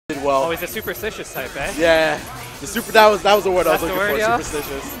Did well. Oh, he's a superstitious type, eh? Yeah. That was the word I was looking for. Yeah?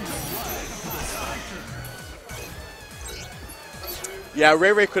 Superstitious. Yeah,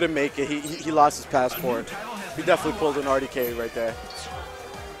 Ray couldn't make it. He lost his passport. He definitely pulled an RDK right there.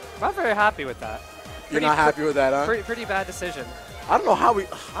 I'm not very happy with that. You're not happy with that, huh? Pretty bad decision. I don't know how we.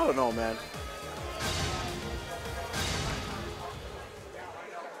 I don't know, man.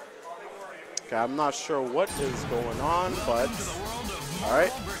 Okay, I'm not sure what is going on, but all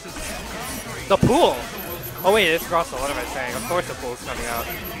right. The pool. Oh wait, it's Russell. What am I saying? Of course the pool's coming out.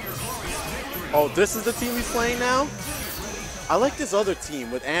 Oh, this is the team he's playing now? I like this other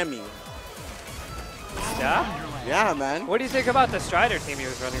team with Ami. Yeah? Yeah, man. What do you think about the Strider team he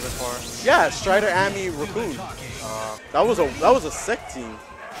was running before? Yeah, Strider, Ami, Raccoon. That was a sick team.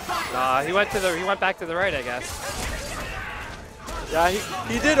 He went back to the right, I guess. Yeah,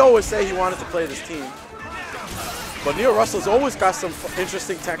 he did always say he wanted to play this team. But Neil Russell's always got some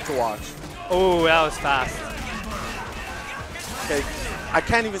interesting tech to watch. Oh, that was fast. Okay, I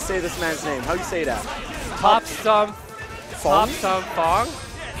can't even say this man's name. How do you say that? Topsumphong.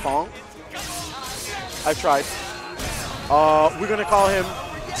 Fong? I tried. We're gonna call him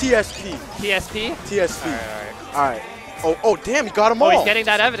TSP. TSP? TSP. All right. Oh, damn, he got them all. Oh, he's getting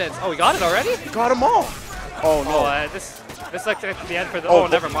that evidence. Oh, he got it already? He got them all. Oh, no. Oh, this looks like the end for the... Oh,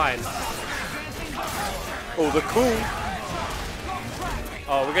 never mind. Oh, the Coon.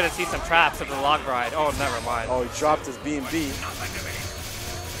 Oh, we're going to see some traps of the log ride. Oh, never mind. Oh, he dropped his B&B.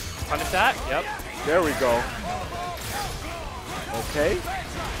 Punish that? Yep. There we go. Okay.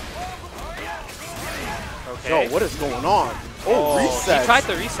 Okay. Yo, what is going on? Oh, reset. He tried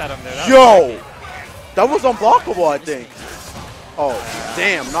to reset him there. Yo! That was unblockable, I think. Oh,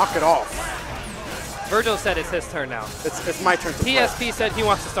 damn, knock it off. Virgil said it's his turn now. It's my turn to play. TSP said he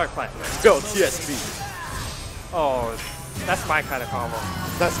wants to start playing. Yo, TSP. Oh, that's my kind of combo.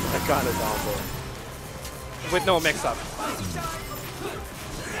 That's my kind of combo. With no mix-up.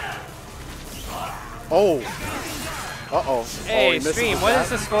 Oh. Uh-oh. Hey, Stream, what is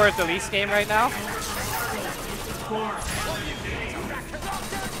the score of the Leafs game right now?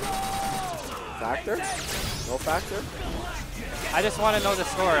 Factor? No factor? I just want to know the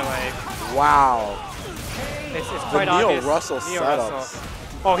score, like... Wow. It's quite obvious. Neil Russell setups.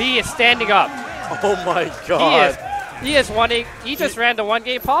 Oh, he is standing up. Oh my god. He is wanting... He just ran the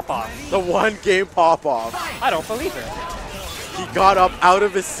one-game pop-off. The one-game pop-off. I don't believe it. He got up out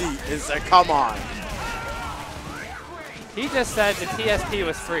of his seat and said, come on. He just said the TSP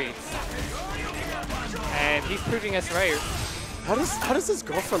was free. And he's proving us right. How does his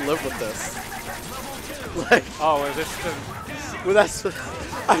girlfriend live with this? Like, oh, is this well, that's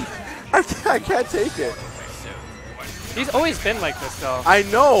I can't take it. He's always been like this though. I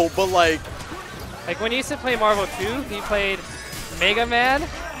know, but like when he used to play Marvel 2, he played Mega Man,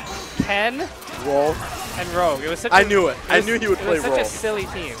 Ken, Roll, and Rogue. It was such I knew it. I knew he would play Roll. Such a silly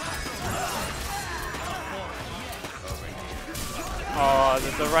team. Oh,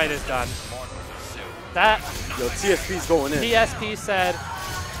 the right is done. That. Yo, TSP's going in. TSP said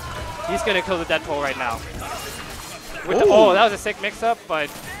he's gonna kill the Deadpool right now. Oh, that was a sick mix-up, but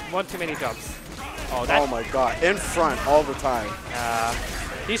one too many jumps. Oh my god, in front all the time.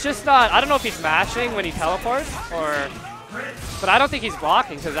 He's just not. I don't know if he's mashing when he teleports, but I don't think he's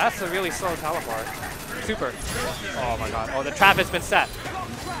blocking because that's a really slow teleport. Super. Oh my god. Oh, the trap has been set.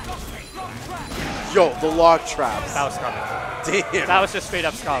 Yo, the log traps. That was scum. Damn. That was just straight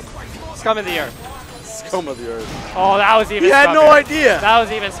up scum. Scum of the earth. Scum of the earth. Oh, that was even. He had no idea. That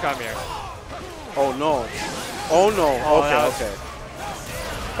was even scummier. Oh no. Oh no. Oh, okay.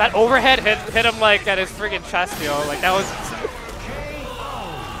 That overhead hit him like at his friggin' chest, yo. Like that was.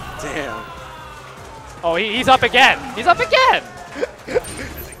 Damn. Oh, he's up again. He's up again.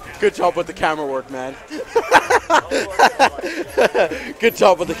 Good job with the camera work, man. Good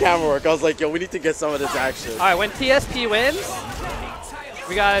job with the camera work. I was like, yo, we need to get some of this action. All right, when TSP wins,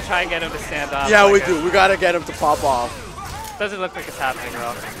 we gotta try and get him to stand up. Yeah, we do. We gotta get him to pop off. Doesn't look like it's happening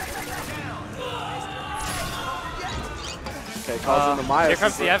though. Okay, calls in the Maya. Here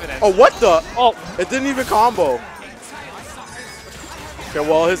comes the evidence. Oh, what the? Oh, it didn't even combo. Okay,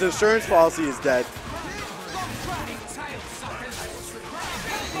 well, his insurance policy is dead.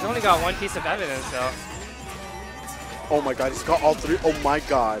 He's only got one piece of evidence, though. Oh my god, he's got all three. Oh my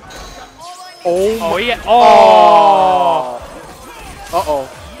god. Oh my. Oh! Uh-oh.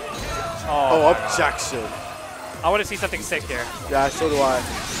 Oh, objection. I want to see something sick here. Yeah, so do I.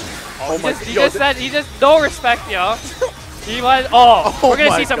 Oh my god. He just no respect, yo. He was. Oh, we're going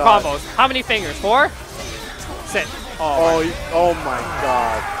to see some combos. How many fingers? 4? Sit. Oh my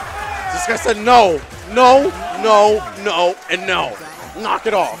god. This guy said no, no, no, no, and no. Knock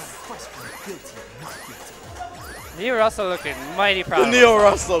it off. Neo Russell looking mighty proud The of Neo himself.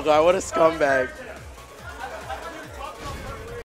 Russell guy, what a scumbag.